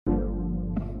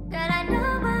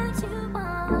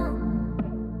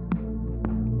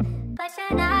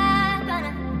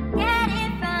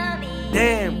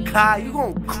Kai, you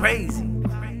going crazy.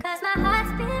 Cause my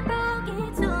heart's been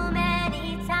broken too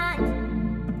many times,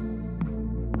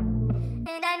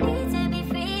 and I need to be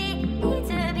free, need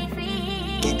to be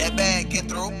free. Get that bag, get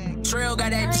through. Trill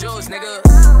got that juice,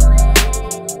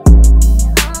 nigga.